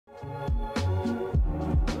Hey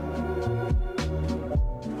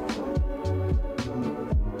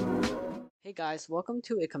guys, welcome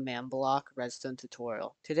to a command block redstone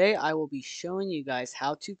tutorial. Today I will be showing you guys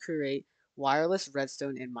how to create wireless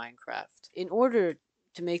redstone in Minecraft. In order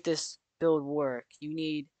to make this build work, you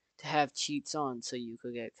need to have cheats on so you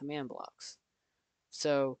could get command blocks.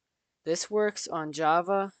 So this works on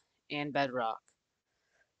Java and Bedrock.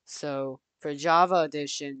 So for Java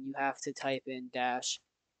edition, you have to type in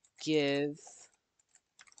 -give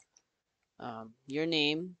your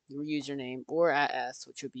name, your username, or @s,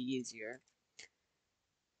 which would be easier.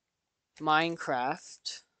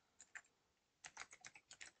 Minecraft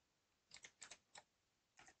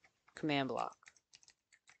command block.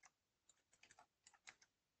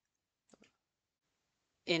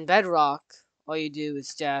 In Bedrock, all you do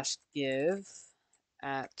is -give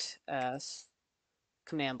 @s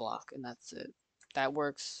command block, and that's it. That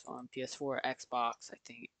works on PS4, Xbox, I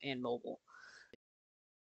think, and mobile.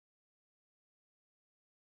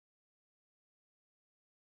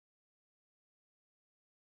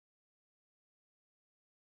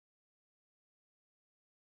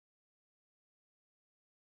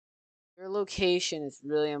 Your location is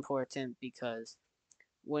really important because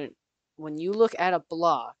when when you look at a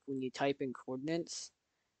block, when you type in coordinates,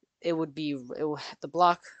 it would be the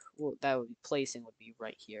block that would be placing would be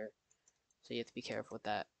right here. So you have to be careful with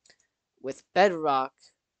that. With Bedrock,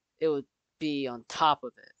 it would be on top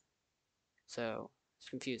of it. So it's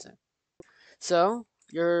confusing. So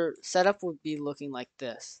your setup would be looking like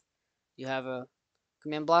this. You have a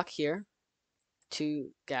command block here,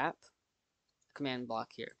 two gap, command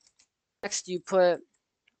block here. Next, you put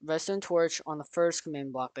redstone torch on the first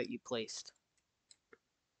command block that you placed.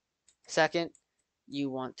 Second, you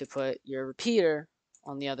want to put your repeater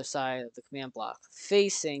on the other side of the command block,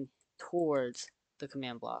 facing towards the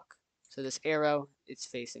command block. So this arrow, it's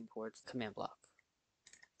facing towards the command block.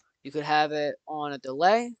 You could have it on a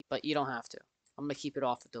delay, but you don't have to. I'm going to keep it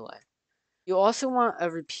off the delay. You also want a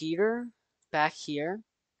repeater back here.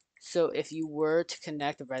 So if you were to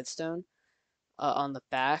connect a redstone on the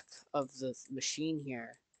back of the machine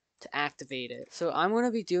here to activate it. So I'm going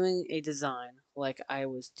to be doing a design like I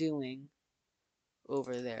was doing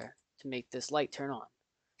over there to make this light turn on.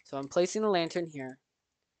 So I'm placing the lantern here,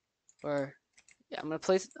 or yeah, I'm gonna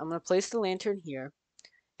place the lantern here,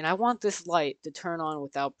 and I want this light to turn on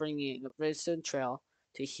without bringing a redstone trail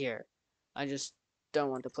to here. I just don't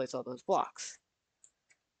want to place all those blocks.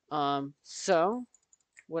 So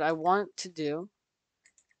what I want to do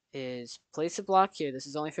is place a block here. This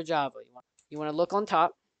is only for Java. You want to look on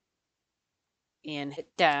top and hit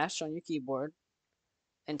dash on your keyboard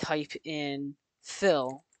and type in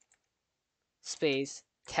fill space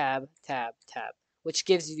tab tab tab, which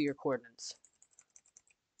gives you your coordinates.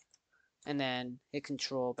 And then hit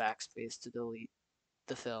control backspace to delete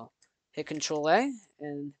the fill. Hit control A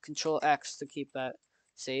and control X to keep that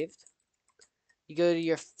saved. You go to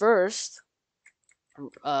your first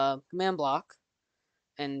command block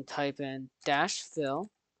and type in -fill,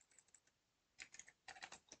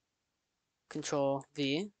 control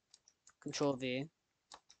V,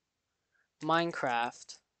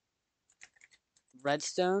 Minecraft,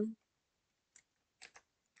 redstone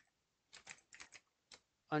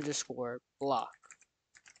underscore block,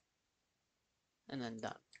 and then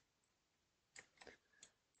done.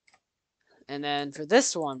 And then for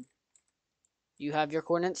this one, you have your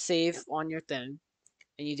coordinates saved on your thing,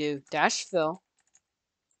 and you do -fill,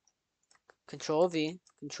 control V,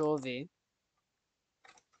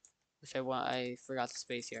 which I forgot the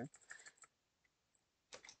space here,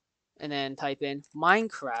 and then type in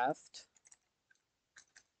Minecraft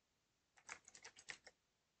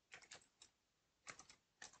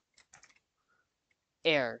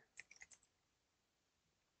air,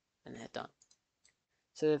 and hit done.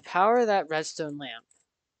 So to power that redstone lamp,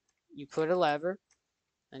 you put a lever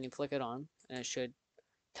and you flick it on, and it should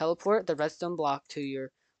teleport the redstone block to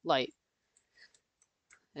your light.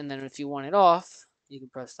 And then if you want it off, you can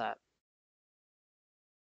press that.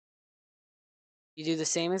 You do the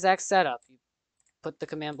same exact setup. You put the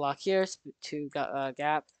command block here, to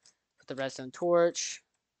gap, put the redstone torch,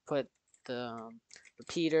 put the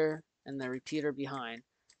repeater, and the repeater behind,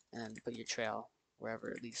 and put your trail wherever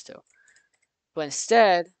it leads to. But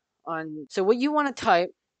instead, so what you want to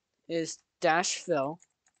type is -fill,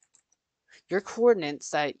 your coordinates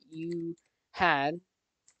that you had,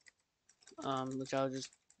 which I'll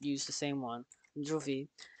just use the same one, Control V,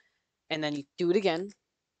 and then you do it again.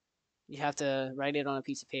 You have to write it on a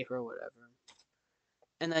piece of paper or whatever.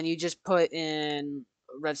 And then you just put in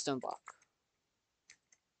redstone block.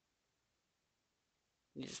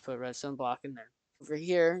 You just put redstone block in there. Over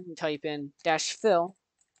here, you type in -fill,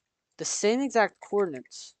 the same exact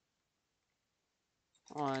coordinates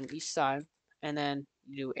on each side, and then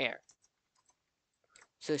you do air.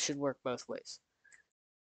 So it should work both ways.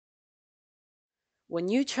 When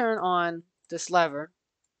you turn on this lever,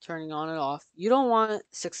 turning on and off, you don't want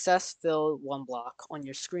success fill one block on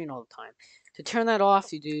your screen all the time. To turn that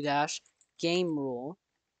off, you do -game rule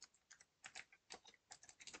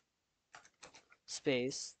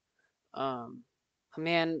space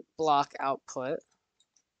command block output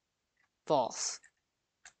false.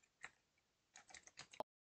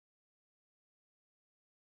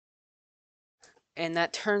 And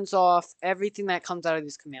that turns off everything that comes out of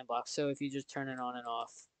these command blocks. So if you just turn it on and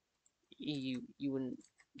off, you wouldn't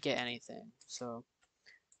get anything. So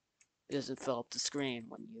it doesn't fill up the screen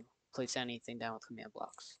when you place anything down with command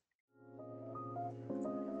blocks.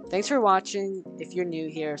 Thanks for watching. If you're new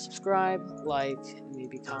here, subscribe, like, and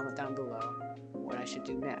maybe comment down below what I should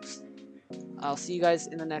do next. I'll see you guys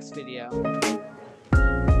in the next video.